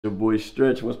Your boy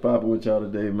Stretch, what's poppin' with y'all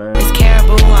today, man? It's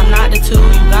Caribou, I'm not the two,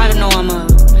 you gotta know I'm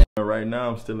a. Right now,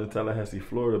 I'm still in Tallahassee,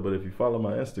 Florida, but if you follow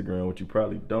my Instagram, which you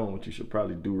probably don't, what you should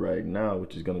probably do right now,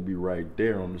 which is gonna be right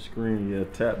there on the screen, yeah,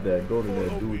 tap that, go to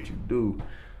that, do what you do.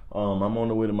 I'm on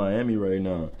the way to Miami right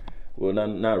now. Well,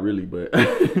 not really, but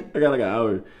I got like an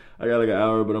hour.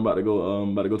 But I'm about to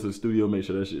go to the studio, make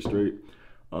sure that shit's straight.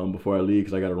 Before I leave,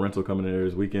 because I got a rental coming in there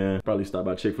this weekend. Probably stop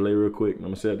by Chick-fil-A real quick. I'm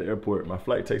gonna sit at the airport. My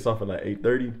flight takes off at like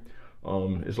 8:30.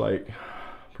 It's like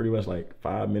pretty much like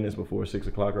 5 minutes before 6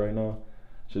 o'clock right now.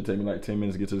 Should take me like 10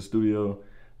 minutes to get to the studio,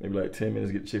 maybe like 10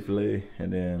 minutes to get to Chick-fil-A,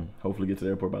 and then hopefully get to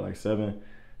the airport by like 7.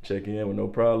 Check in with no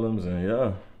problems, and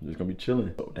yeah, just gonna be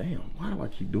chilling. Oh damn, why do I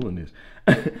keep doing this?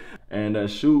 And that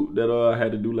shoot that I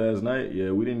had to do last night, yeah,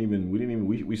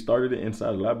 we started it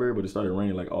inside the library, but it started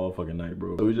raining like all fucking night,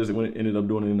 bro. So we just ended up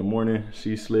doing it in the morning.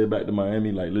 She slid back to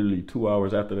Miami like literally 2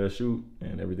 hours after that shoot,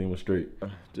 and everything was straight.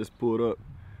 Just pulled up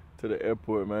to the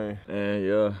airport, man, and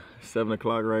yeah, 7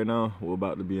 o'clock right now. We're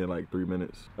about to be in like 3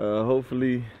 minutes.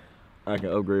 Hopefully I can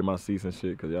upgrade my seats and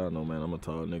shit, cause y'all know, man, I'm a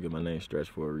tall nigga. My name's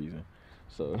Stretch for a reason.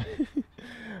 So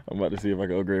I'm about to see if I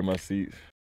can upgrade my seats.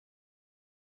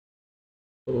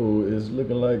 Oh, it's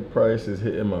looking like price is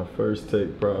hitting my first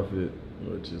take profit,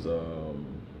 which is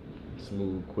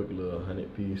smooth, quick little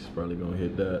 100 piece. Probably gonna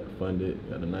hit that, fund it.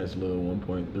 Got a nice little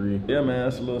 1.3. Yeah, man,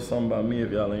 that's a little something about me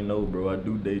if y'all ain't know, bro. I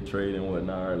do day trade and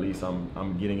whatnot, or at least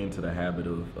I'm getting into the habit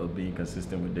of being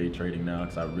consistent with day trading now,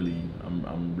 because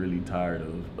I'm really tired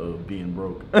of being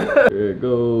broke. There it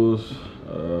goes.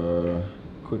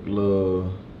 Quick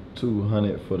little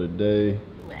 200 for the day.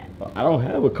 I don't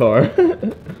have a car.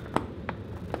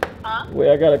 Huh?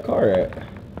 Where I got a car at?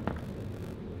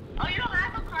 Oh, you don't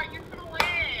have a car, you're gonna win.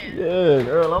 Yeah,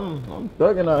 girl, I'm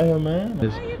thugging out here, man.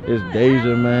 It's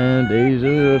Deja, man.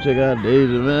 Deja, check out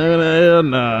Deja, man. Hell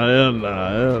nah.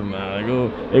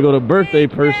 They go to birthday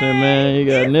person, man. You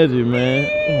got Neji, man.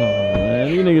 Oh,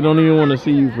 man, you niggas don't even want to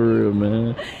see you for real,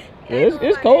 man. Yeah,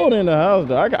 it's cold in the house,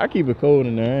 though. I keep it cold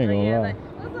in there, I ain't gonna lie.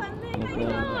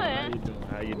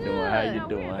 How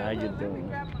you doing?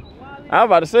 I was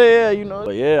about to say, yeah, you know.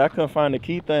 But yeah, I couldn't find the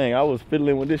key thing. I was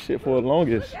fiddling with this shit for the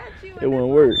longest. It wouldn't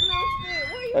work.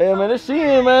 Hey, man, this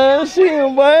Shein, man. This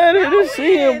Shein, boy. This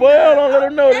Shein, boy. Don't let her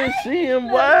know this Shein,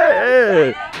 boy.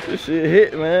 Yeah. This shit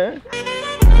hit, man.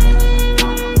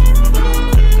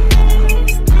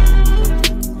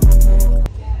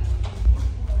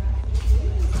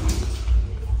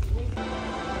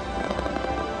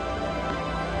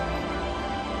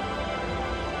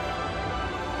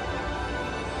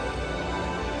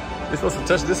 You supposed to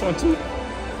touch this one too?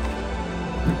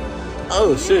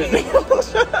 Oh shit! Why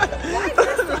is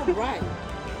this so bright?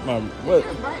 What?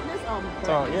 The brightness on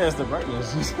Oh yeah, it's the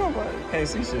brightness. You can't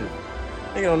see shit.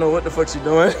 Nigga don't know what the fuck she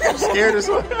doing. I'm scared as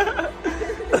fuck.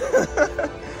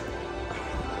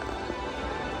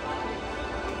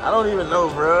 I don't even know,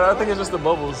 bro. I think it's just the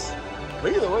bubbles.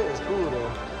 But either way, it's cool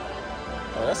though.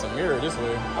 Oh, that's a mirror this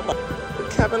way. I'm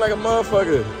capping like a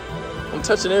motherfucker. I'm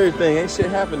touching everything. Ain't shit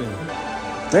happening.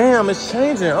 Damn, it's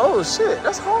changing. Oh shit,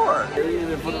 that's hard. For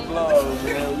the vlog,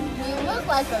 man. You look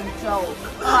like a joke.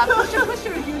 Push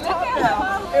your you talk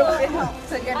now. It would help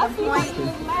to get the point.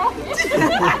 This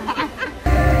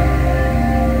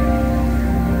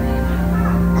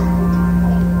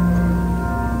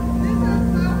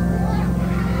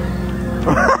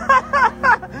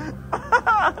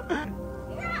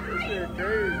shit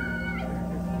crazy.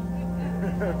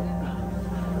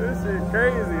 This shit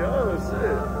crazy. Oh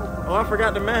shit. Oh, I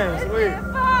forgot the mask. Wait.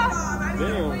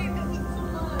 Damn.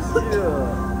 Yeah.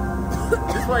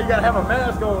 This is why you gotta have a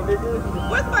mask on, nigga.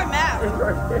 Where's my mask? It's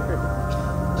right there.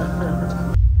 I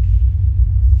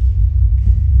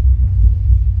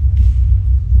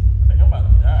think I'm about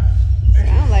to die.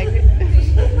 Sound like it.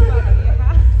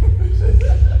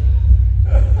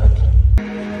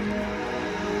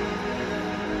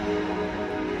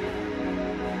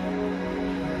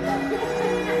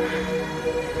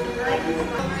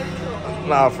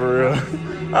 Nah, for real.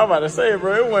 I'm about to say,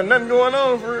 bro, it wasn't nothing going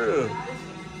on for real.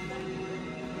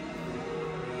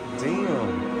 Damn.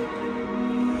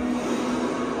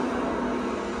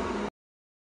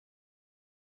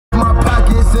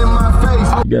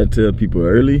 You gotta tell people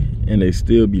early and they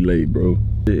still be late, bro.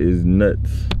 It is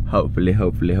nuts. Hopefully.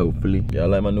 Y'all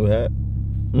like my new hat?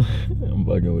 I'm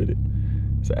bugging with it.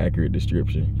 It's an accurate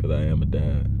description, because I am a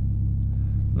dad.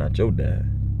 Not your dad,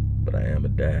 but I am a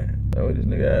dad. Oh, where this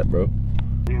nigga at, bro?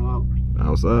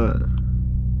 Outside.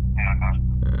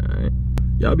 Alright.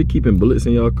 Y'all be keeping bullets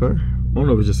in y'all car? I don't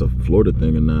know if it's just a Florida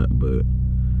thing or not, but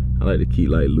I like to keep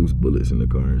like loose bullets in the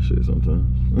car and shit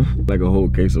sometimes. Like a whole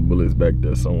case of bullets back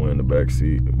there somewhere in the back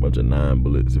seat. A bunch of 9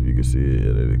 bullets, if you can see it.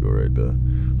 Yeah, there they go right there.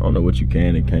 I don't know what you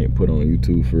can and can't put on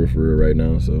YouTube for real right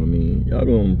now. So I mean, y'all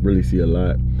gonna really see a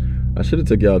lot. I should have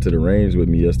took y'all to the range with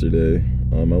me yesterday.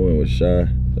 I went with Shy,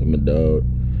 that's my dog.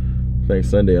 I think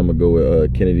Sunday I'm gonna go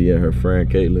with Kennedy and her friend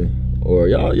Caitlin. Or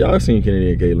y'all seen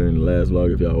Kennedy and Caitlin in the last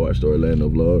vlog if y'all watched the Orlando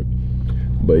vlog.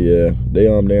 But yeah, they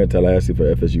there in Tallahassee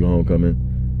for FSU homecoming.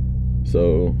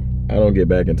 So I don't get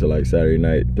back until like Saturday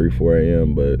night, 3-4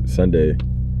 a.m. But Sunday,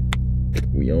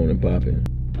 we on and popping.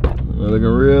 Looking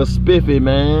real spiffy,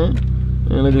 man.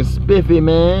 Looking spiffy,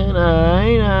 man.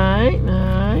 Alright.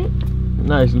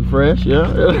 Nice and fresh, yeah.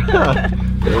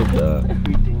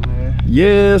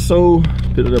 Yeah, so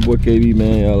picked up that boy KB,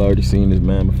 man. Y'all already seen this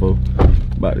man before.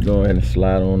 About to go ahead and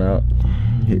slide on out.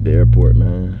 Hit the airport,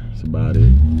 man. That's about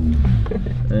it.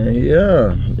 And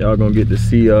yeah, y'all gonna get to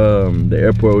see the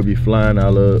airport we be flying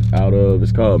out of.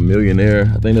 It's called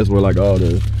Millionaire. I think that's where like all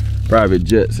the private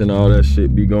jets and all that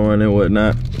shit be going and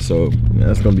whatnot. So yeah,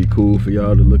 that's gonna be cool for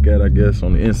y'all to look at, I guess,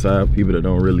 on the inside. People that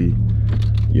don't really,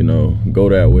 you know, go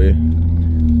that way.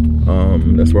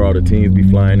 That's where all the teams be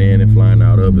flying in and flying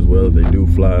out of as well if they do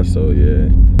fly. So yeah,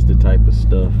 it's the type of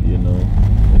stuff, you know.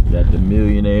 You got the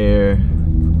Millionaire.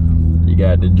 You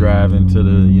got the driving to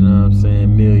the, you know what I'm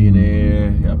saying,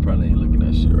 Millionaire. Y'all probably ain't looking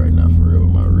at shit right now for real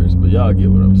with my wrist, but y'all get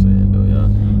what I'm saying though, y'all.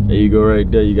 There you go right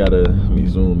there. You got a, let me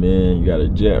zoom in. You got a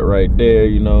jet right there,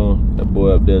 you know. That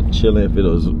boy up there chilling. If it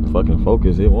was fucking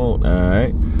focus, it won't. All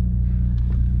right.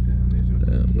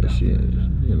 Damn, but she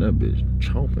in that bitch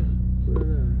chomping.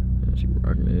 She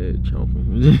rocking her head,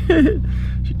 chomping.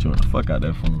 She chewing the fuck out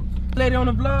that phone. Lady on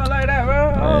the vlog like that,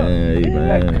 bro. Hey,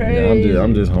 man. Yeah,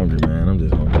 I'm just hungry, man. I'm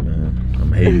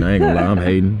hating. I ain't gonna lie. I'm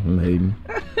hating.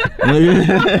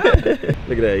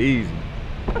 Look at that, easy.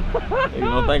 Nigga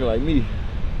don't think like me.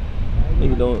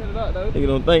 Nigga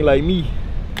don't think like me.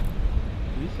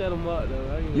 You set them up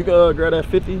though. You can grab that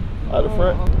 50 out the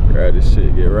front. Grab this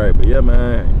shit, get right. But yeah,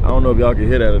 man. I don't know if y'all can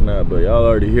hear that or not, but y'all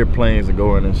already hear planes and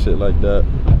going and shit like that.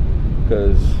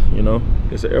 Cause you know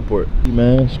it's an airport.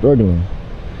 Man, struggling.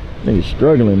 Nigga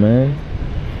struggling, man.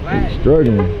 Nigga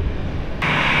struggling.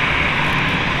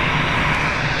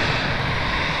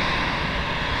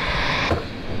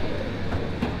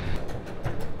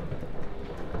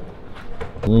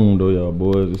 Room though, y'all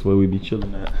boys. This way we be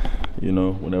chilling at. You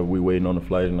know, whenever we waiting on the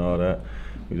flight and all that,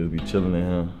 we just be chilling in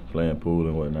here, playing pool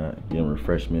and whatnot, getting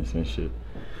refreshments and shit.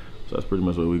 So that's pretty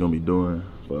much what we're gonna be doing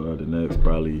for the next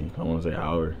probably, I wanna say,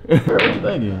 hour. What you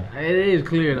thinking? It is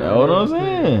clear though. That's what I'm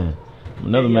saying.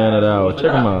 Another man of the hour.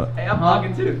 Check him out. Hey, I'm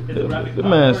vlogging too. The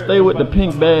man stay with the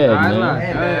pink bag, man.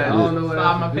 Hey, man, I don't know what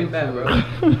my pink bag, bro.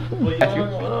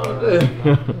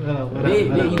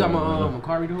 You got my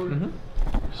car redoing?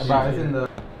 About it's in the.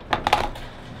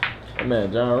 That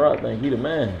man John Rock think he the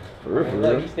man. For real, for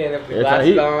real. He standing up with the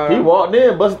glasses on. He walked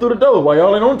in, busted through the door while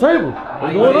y'all ain't on the table.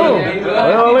 What's going on? Why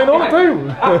y'all ain't on the table?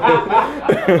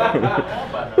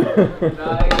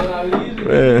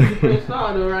 Man.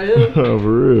 Oh,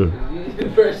 for real.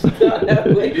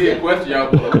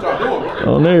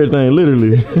 On everything,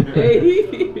 literally.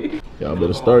 Y'all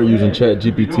better start using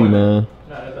ChatGPT, man.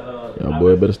 Y'all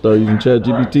boy better start using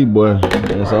ChatGPT, boy.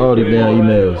 That's all these damn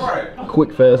emails.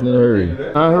 Quick, fast, and in a hurry.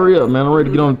 Hurry up, man. I'm ready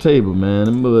to get on the table,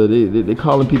 man. They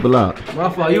calling people out. My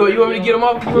fault. You want me to get them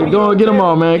off? Go on, get them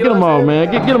off, man. Get them off, man.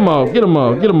 Get them off. Get them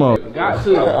off. Get them off. Got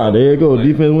to. Ah, there you go.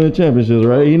 Defense win championships,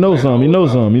 right? He knows something. He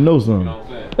knows something. He knows something.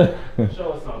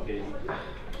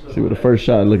 See what the first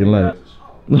shot looking like.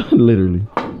 Literally.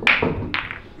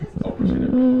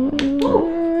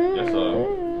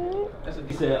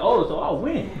 He said, "Oh, so I'll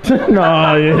win."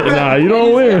 Nah, you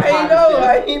don't win.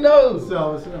 He knows.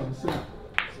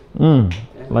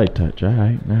 Light touch, all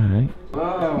right.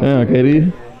 Yeah,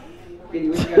 KD.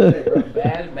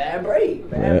 Bad break.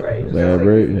 Bad break.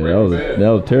 Yeah, that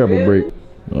was a terrible break.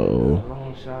 Uh-oh.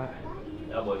 Wrong shot.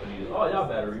 Y'all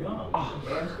battery, huh?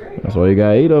 That's why you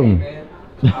got 8 of them.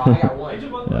 I got one.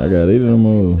 Yeah, I got 8 of them.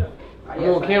 I'm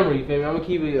on camera, you feel me? I'm gonna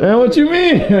keep it. Man, what you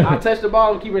mean? I touch the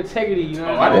ball and keep integrity, you know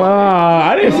what I'm saying? Wow,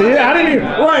 I didn't see it. I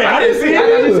didn't see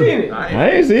it either. I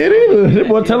ain't see it either. This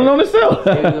boy telling on himself.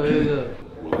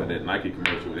 Well, that Nike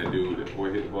commercial, that dude, that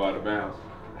boy hit the ball out of bounds.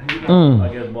 I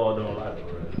guess the ball don't lie.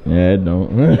 Yeah, it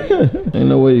don't. Ain't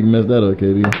no way you can mess that up,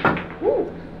 KD.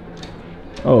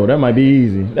 Oh, that might be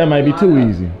easy. That might be too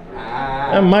easy.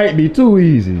 That might be too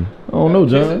easy. I don't know,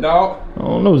 John. I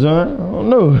don't know, John. I don't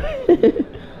know.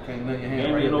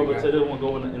 Hand over to this one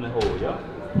go in the hole, y'all.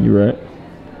 You right.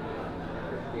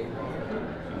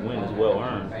 Win is well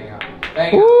earned. Bang out.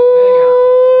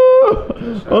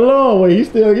 Hold on, wait. You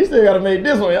still gotta make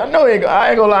this one. I know he ain't. I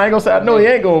ain't gonna lie. I ain't gonna say I know he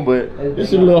ain't going, but this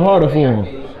is a little harder for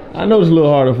him. I know it's a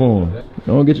little harder for him.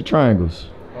 Don't get your triangles.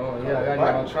 Oh yeah, I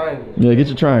got my triangle. Yeah, get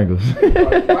your triangles.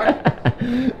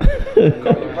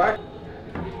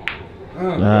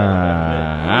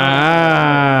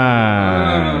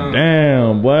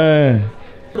 Damn, boy.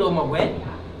 Put on my wet.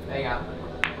 Hang out.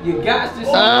 You got to see.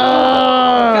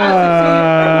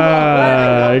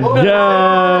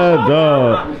 God,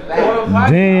 dog.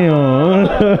 Damn.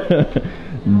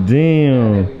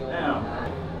 Damn.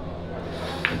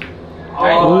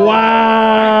 Wow.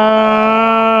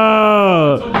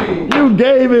 You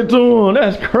gave it to him.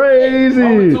 That's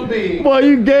crazy. Boy,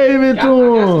 you gave it to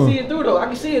him. I can see it through though. I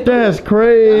can see it through. That's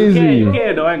crazy. You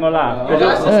can though, I ain't gonna lie. That's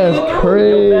Your best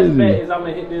crazy. bet is I'm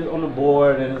gonna hit this on the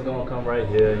board and it's gonna come right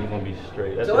here. You're gonna be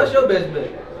straight. That's So what's your best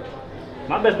bet?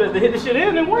 My best bet is to hit this shit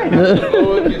in and win. I'm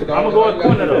gonna go a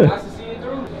corner though. I can see it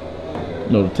through.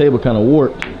 No, the table kind of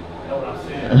warped. That's what I'm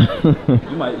saying.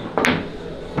 You might.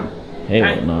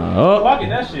 Hell no. If I get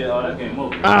that shit, oh, that game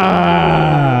over.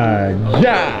 Ah,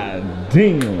 god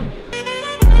damn.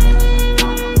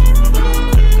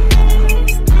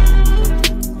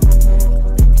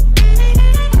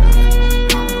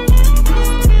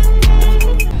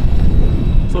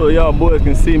 So y'all boys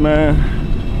can see, man,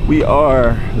 we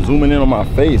are zooming in on my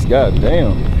face, god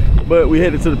damn. But we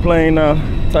headed to the plane now,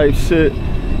 type shit.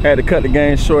 Had to cut the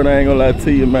game short, I ain't gonna lie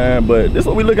to you, man, but this is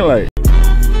what we looking like.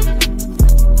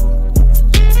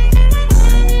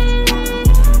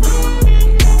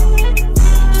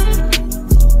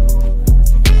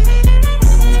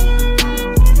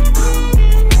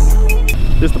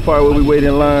 This the part where we wait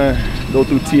in line, go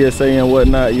through TSA and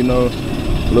whatnot, you know.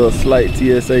 Little slight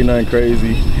TSA, nothing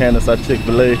crazy. Hand us our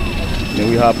Chick-fil-A, then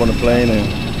we hop on the plane and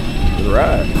just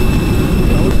ride.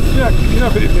 You're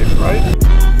not pretty big, right?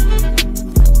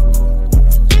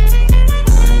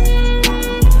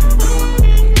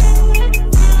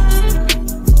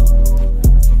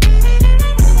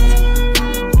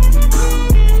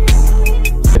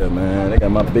 Yeah, man, they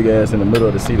got my big ass in the middle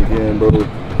of the seat again, bro.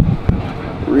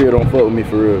 Real don't fuck with me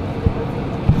for real.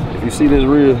 If you see this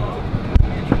real,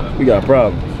 we got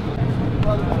problems.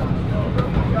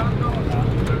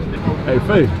 Hey,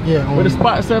 Faye. Yeah. Where the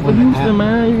spots at for Houston,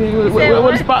 man?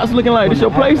 What the spots looking like? This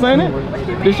your place, ain't it?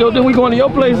 This your then we going to your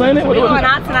place, ain't it? We going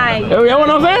out tonight. Hey, you know what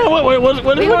I'm saying? What is it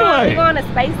looking like? We going to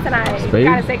Space tonight. Space? We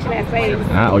got a section at Space.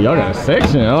 Oh, y'all got a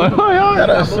section. Oh, y'all got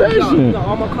a section.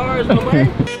 All my cars in the way.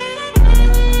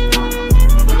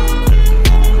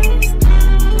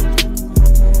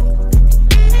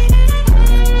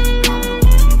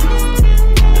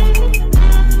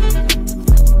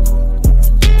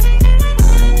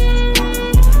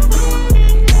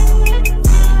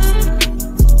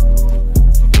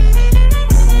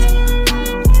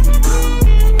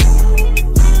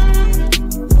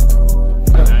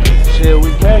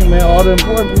 Man, all the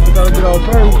important people gotta get out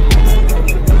first.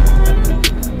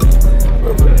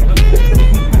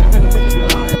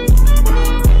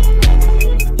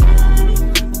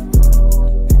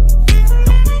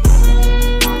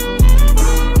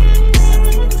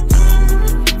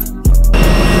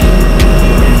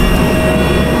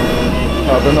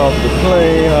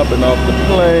 Hopping off the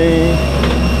plane.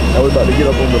 Now we about to get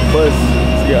up on the bus,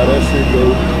 see how that shit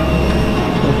goes.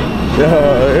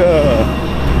 Yeah.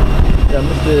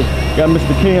 Got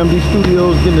Mr. KMD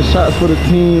Studios getting the shots for the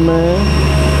team, man.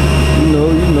 You know.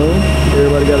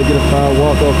 Everybody got to get a fire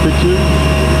walk-off picture.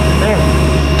 Damn.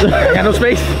 I got no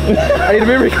space. I need a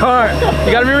memory card.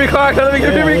 You got a memory card? Let me get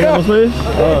a memory card. No space?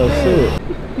 Oh, shit.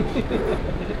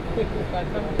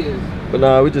 But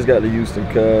nah, we just got to Houston,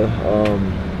 cuz.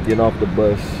 Getting off the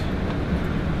bus.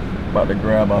 About to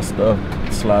grab our stuff,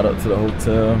 slide up to the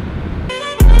hotel.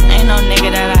 Ain't no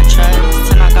nigga that I trust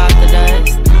to knock off the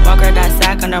dust. Walker that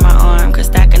sack under my arm, cause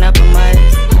stacking up a must.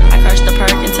 I crushed the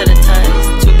perk into the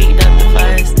tusk, too beat up the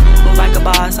fuss. Move like a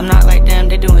boss, I'm not like them,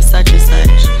 they doing such and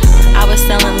such. I was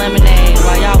selling lemonade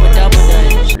while y'all were double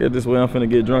dutch. Yeah, this way I'm finna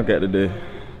get drunk at today.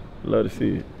 Love to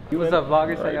see it. What's up,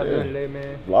 vloggers? How y'all doing today,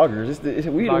 man? Vloggers?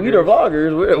 We the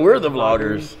vloggers. We're the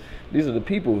vloggers. These are the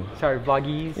people. Sorry,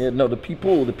 vloggies. Yeah, no, the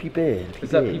people.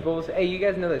 What's up, peoples? Hey, you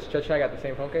guys know that StretchLife got the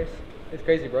same phone case? It's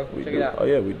crazy, bro. Check it out. Oh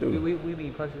yeah, we do. We be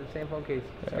punching the same phone case.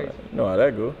 It's crazy. Know how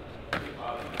that go.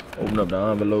 Open up the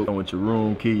envelope with your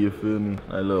room key, you feel me?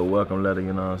 That little welcome letter,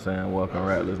 you know what I'm saying? Welcome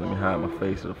Rattlers. Let me hide my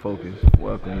face to the focus.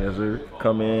 Welcome, yes sir.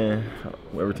 Come in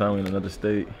every time we in another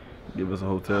state. Give us a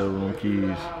hotel room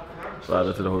keys. Slide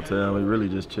up to the hotel. We really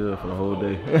just chill for the whole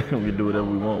day. We do whatever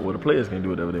we want. Well, the players can do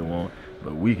whatever they want,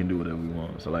 but we can do whatever we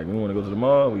want. So like, we want to go to the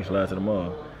mall, we slide to the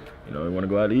mall. You know, we want to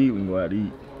go out to eat, we can go out to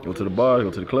eat. Go to the bars,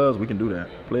 go to the clubs, we can do that.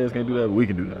 Players can't do that, but we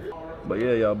can do that. But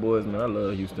yeah, y'all boys, man, I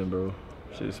love Houston, bro.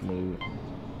 Shit's smooth.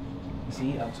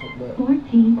 See, I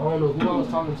don't know who I was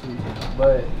talking to,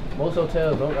 but most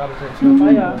hotels don't got a 13th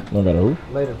floor. Don't got a who?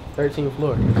 Later, 13th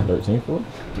floor. 13th floor?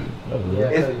 Yeah,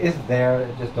 it's there,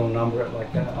 just don't number it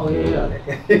like that. Oh yeah.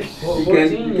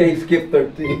 You can't skip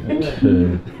 13.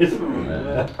 It's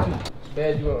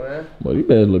bad you want, man. Boy, you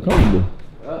guys look comfortable.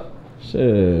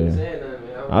 Shit.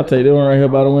 I'll take this one right here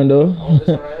by the window. This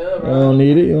one right here, bro. You don't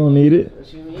need it, you don't need it.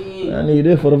 What you mean? I need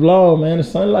it for the vlog, man. The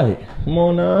sunlight. Come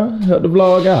on now, help the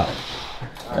vlog out.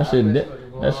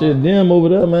 That shit dim over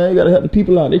there, man. You gotta help the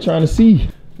people out. They trying to see.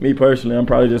 Me personally, I'm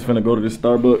probably just finna go to the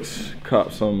Starbucks,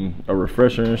 cop a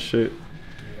refresher and shit,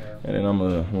 and then I'm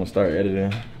gonna start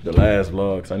editing the last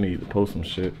vlog, cause I need to post some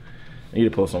shit. I need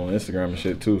to post some on Instagram and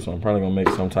shit too. So I'm probably gonna make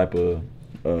some type of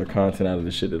content out of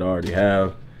the shit that I already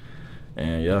have.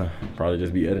 And yeah, probably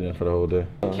just be editing for the whole day.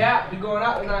 Cap, you going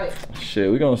out tonight? Shit,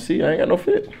 we gonna see. I ain't got no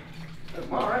fit.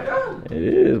 All right, now. It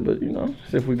is, but you know,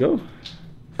 see if we go.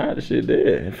 Alright, the shit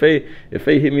dead. If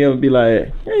Faye hit me up and be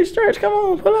like, hey, Stretch, come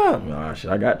on, pull up. Oh shit,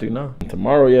 I got to now.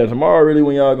 Tomorrow really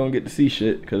when y'all gonna get to see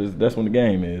shit, cause that's when the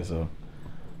game is. So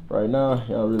right now,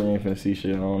 y'all really ain't finna see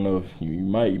shit. I don't know if you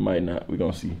might not. We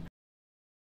gonna see.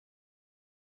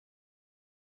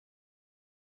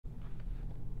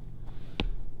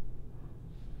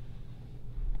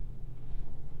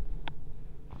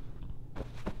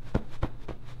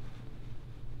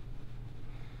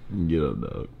 Get up,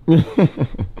 dog. You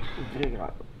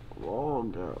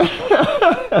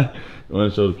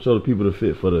want to show the people the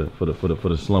fit for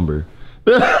the slumber.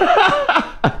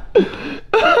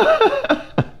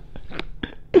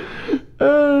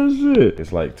 Oh shit!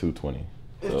 It's like 220.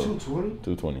 It's 220.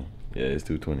 220. Yeah, it's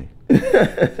 220.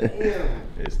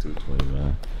 It's 220,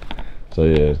 man. So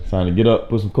yeah, time to get up,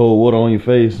 put some cold water on your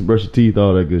face, brush your teeth,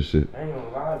 all that good shit. I ain't gonna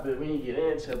lie, but we didn't get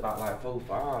into about like 4,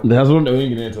 5. That's what we didn't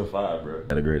get into 5, bro.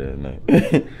 Had a great ass night.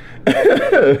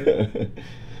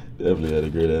 Definitely had a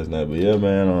great ass night. But yeah,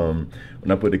 man,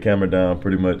 when I put the camera down,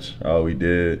 pretty much all we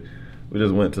did, we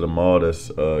just went to the mall that's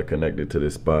connected to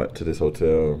this spot, to this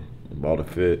hotel, bought a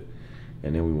fit,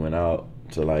 and then we went out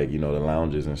to, like, you know, the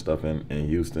lounges and stuff in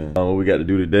Houston. What we got to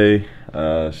do today,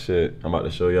 shit, I'm about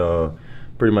to show y'all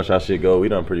pretty much how shit go. We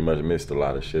done pretty much missed a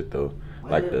lot of shit though.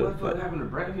 Like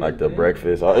the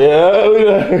breakfast. Oh,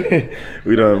 yeah,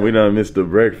 we done missed the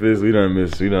breakfast. We done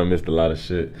missed a lot of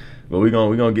shit. But we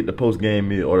gonna get the post game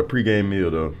meal or the pre-game meal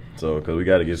though. So cause we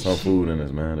gotta get some food in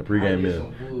us, man. The pre-game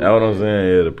meal. That's what I'm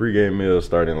saying. Yeah, the pre-game meal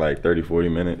starting in like 30-40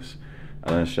 minutes.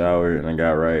 I done showered and I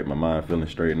got right. My mind feeling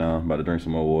straight now. I'm about to drink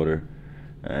some more water.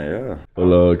 And yeah.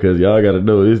 Hold on, cause y'all gotta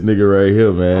know this nigga right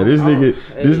here, man. This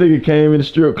nigga came in the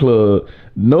strip club.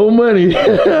 No money.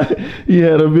 He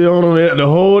had a bill on him the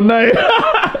whole night.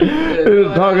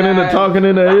 talking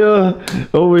in the ear.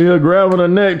 Over here grabbing her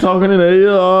neck, talking in the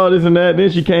ear, all this and that.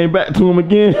 Then she came back to him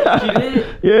again. She did?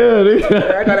 Yeah.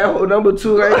 I got that whole number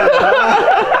 2 right there.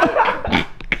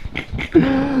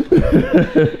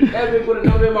 That bitch put a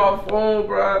number in my phone,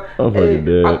 bro. I'm fucking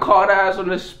dead. I called her ass on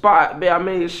the spot, man. I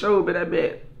made sure, but that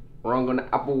bitch wrong on the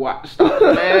Apple Watch stuff,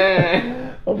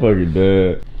 man. I'm fucking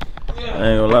dead. I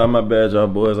ain't gonna lie, my bad, y'all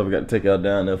boys. I've got to take y'all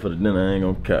down there for the dinner. I ain't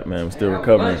gonna cap, man. I'm still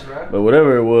recovering. Lunch, right? But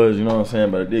whatever it was, you know what I'm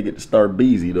saying? But I did get to start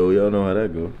busy though. Y'all know how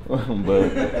that go.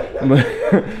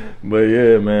 but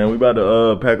yeah, man. We about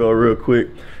to pack up real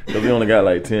quick. Cause we only got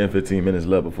like 10-15 minutes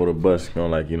left before the bus gonna,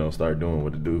 like, you know, start doing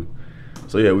what it do.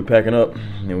 So yeah, we packing up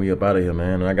and we up out of here,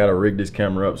 man. And I gotta rig this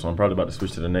camera up, so I'm probably about to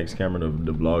switch to the next camera to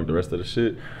vlog the rest of the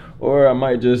shit. Or I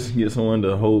might just get someone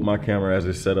to hold my camera as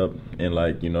it's set up in,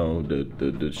 like, you know,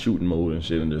 the shooting mode and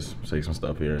shit, and just say some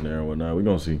stuff here and there and whatnot. We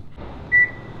gonna see.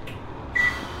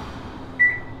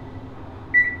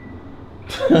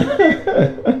 That's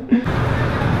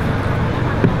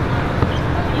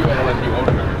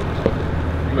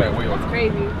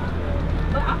crazy.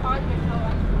 But I thought you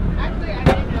know. Actually, I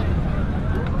didn't know.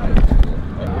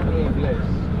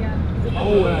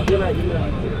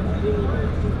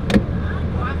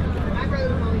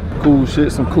 Cool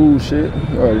shit, some cool shit.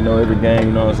 You already know every game,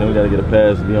 you know what I'm saying? We gotta get a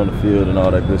pass to be on the field and all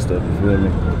that good stuff, you feel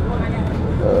me?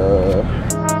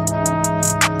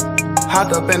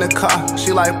 Hopped up in the car,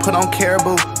 she like put on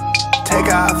caribou. Take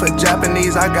her out for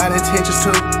Japanese, I got intentions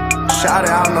too. Shout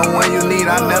it, I don't know when you need,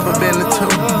 I never been to 2.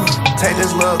 Take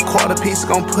this little quarter piece,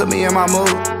 gon' put me in my mood.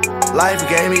 Life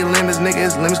gave me lemons,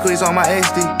 niggas, lemon squeeze on my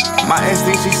SD. My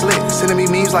SD, she slick, sending me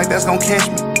memes like that's gon' catch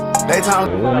me. Daytime.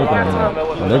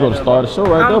 They're going to start the show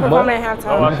right there, bud. I'm at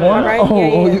halftime. Right?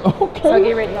 Oh, okay. So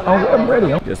get ready. I'm ready.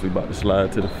 Guess we about to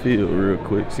slide to the field real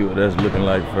quick, see what that's looking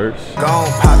like first.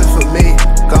 Gon' pop it for me,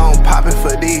 gon' pop it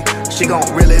for D. She gon'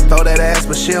 really throw that ass,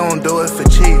 but she don't do it for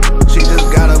cheap. She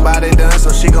just got her body done,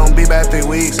 so she gon' be back 3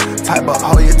 weeks. Type of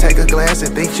hoe you take a glance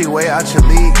and think she way out your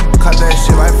league. Cut that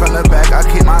shit right from the back, I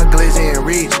keep my glizzy in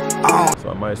reach. So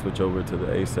I might switch over to the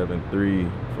A7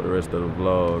 III for the rest of the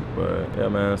vlog, but yeah,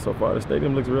 man, so far the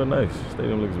stadium looks real nice.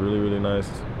 Stadium looks really, really nice.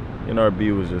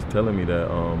 NRB was just telling me that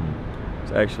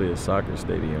it's actually a soccer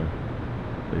stadium.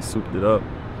 They souped it up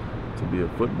to be a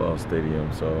football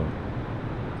stadium, so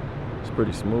it's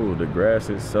pretty smooth. The grass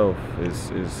itself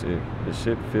the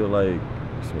shit feel like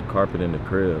some carpet in the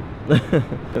crib.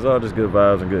 It's all just good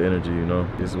vibes and good energy, you know.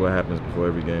 This is what happens before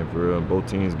every game for real. And both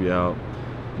teams be out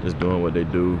just doing what they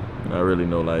do. Not really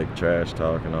no like trash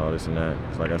talk and all this and that.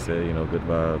 It's like I said, you know, good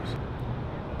vibes.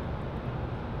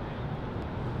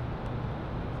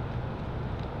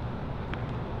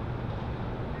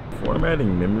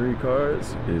 Formatting memory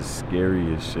cards is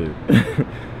scary as shit.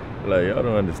 Like, y'all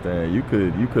don't understand. You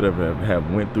could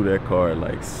have went through that card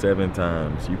like 7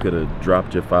 times. You could have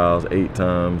dropped your files 8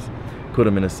 times, put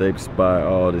them in a safe spot,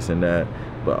 all this and that.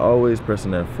 But always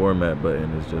pressing that format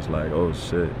button is just like, oh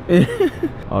shit.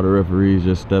 All the referees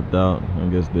just stepped out. I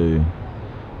guess they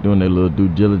doing their little due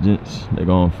diligence. They're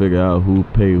gonna figure out who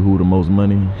paid who the most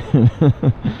money.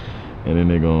 And then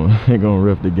they gonna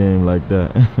ref the game like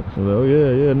that. Like, oh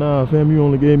yeah, nah, fam, you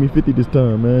only gave me 50 this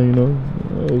time, man. You know,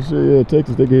 oh shit, yeah,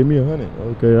 Texas, they gave me 100.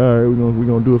 Okay, all right, we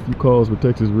gonna do a few calls with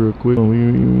Texas real quick.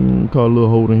 We call a little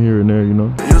holding here and there, you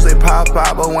know. Usually pop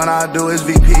out, but when I do it's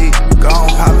VP.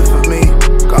 Gon' pop it for me,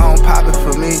 gon' pop it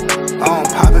for me, gon'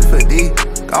 pop it for D,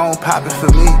 gon' pop it for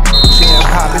me. She ain't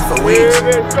pop it for weeks.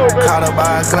 Caught her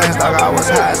by a glance, dog, I was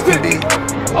high as could be.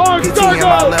 PT in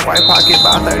my left right pocket,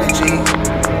 about 30 G.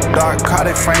 Dark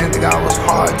carded frame, think I was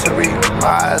hard to read.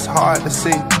 My eyes hard to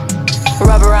see.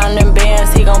 Rub around them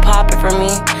bands, he gon' pop it for me.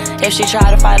 If she try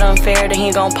to fight unfair, then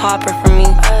he gon' pop it for me.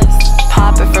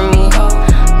 Pop it for me,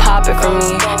 pop it for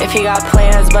me. If he got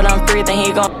plans, but I'm free, then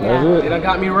he gon' It done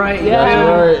got me right. Yeah. Got you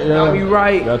right, yeah. Got me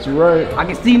right. Got you right. I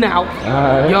can see now.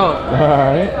 Alright. Yo.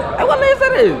 Alright. Hey, what man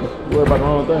that is? You worry about the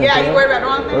wrong thing. Yeah, you worry about the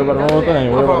wrong thing. Worry about the wrong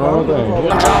thing. Worry about the wrong thing.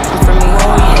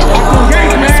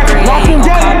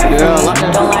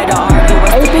 Don't like to argue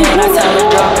with the pain, I tell her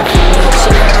drop it.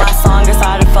 She heard my song, it's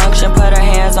how to function, put her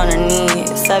hands on her knees.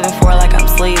 7-4 like I'm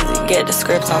sleazy, get the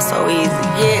scripts on so easy.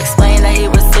 He explained that he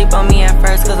would sleep on me at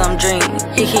first cause I'm dreamy.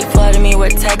 He keep flooding me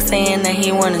with texts saying that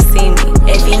he wanna see me.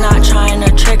 If he not trying to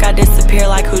trick, I disappear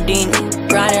like Houdini.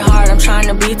 Grinding hard, I'm trying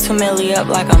to beat 2 milli up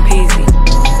like I'm peasy.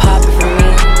 Pop it for me,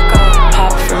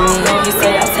 pop it for me. He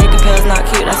say I taking pills not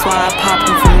cute, that's why I pop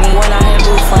them for me. When I hit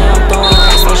blue flame, I'm throwing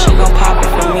racks, so she gon' pop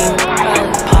it for me.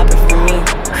 Pop it for me,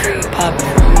 pop it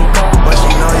for me. But she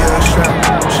know you're a shrimp,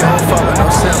 she don't fuck with no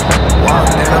simp.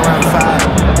 Walked in around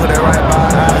 5, put it right by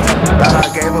her eyes. Thought I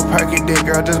gave a perky dick,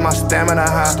 girl, just my stamina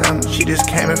high. She just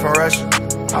came in from Russia,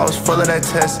 I was full of that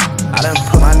test. I done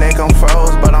put my neck on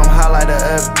froze, but I'm high like the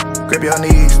oven. Grip your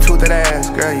knees, tooth that ass,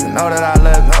 girl, you know that I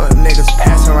love you. Niggas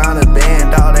passing around the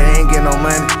band, dog, they ain't get no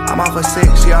money. I'm off of 6,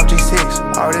 she off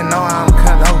G6, already know how I'm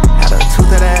coming. Had to tooth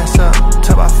that ass up,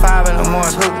 till about 5 in the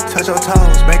morning. Touch your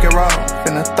toes, make it raw,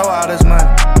 finna throw all this money.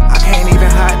 I can't even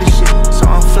hide this shit, so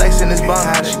I'm flexing this bum.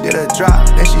 She did a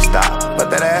drop, then she stopped, but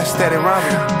that ass steady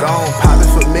rumbling. Gon' pop it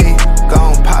for me,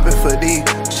 gon' pop it for D.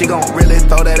 She gon' really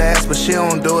throw that ass, but she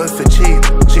don't do it for cheap.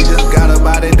 She just got her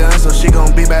body done, so she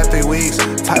gon' be back 3 weeks.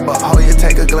 Type of hoe you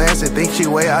take a glance and think she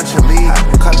way out your league.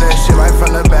 Cut that shit right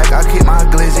from the back, I keep my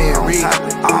glizzy in reach.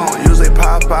 I don't usually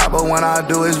pop out, but when I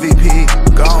do it's VP.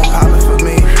 Gon' pop it for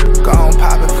me, gon'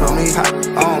 pop it for me.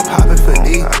 Gon' pop it for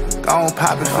D, gon'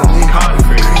 pop it for me.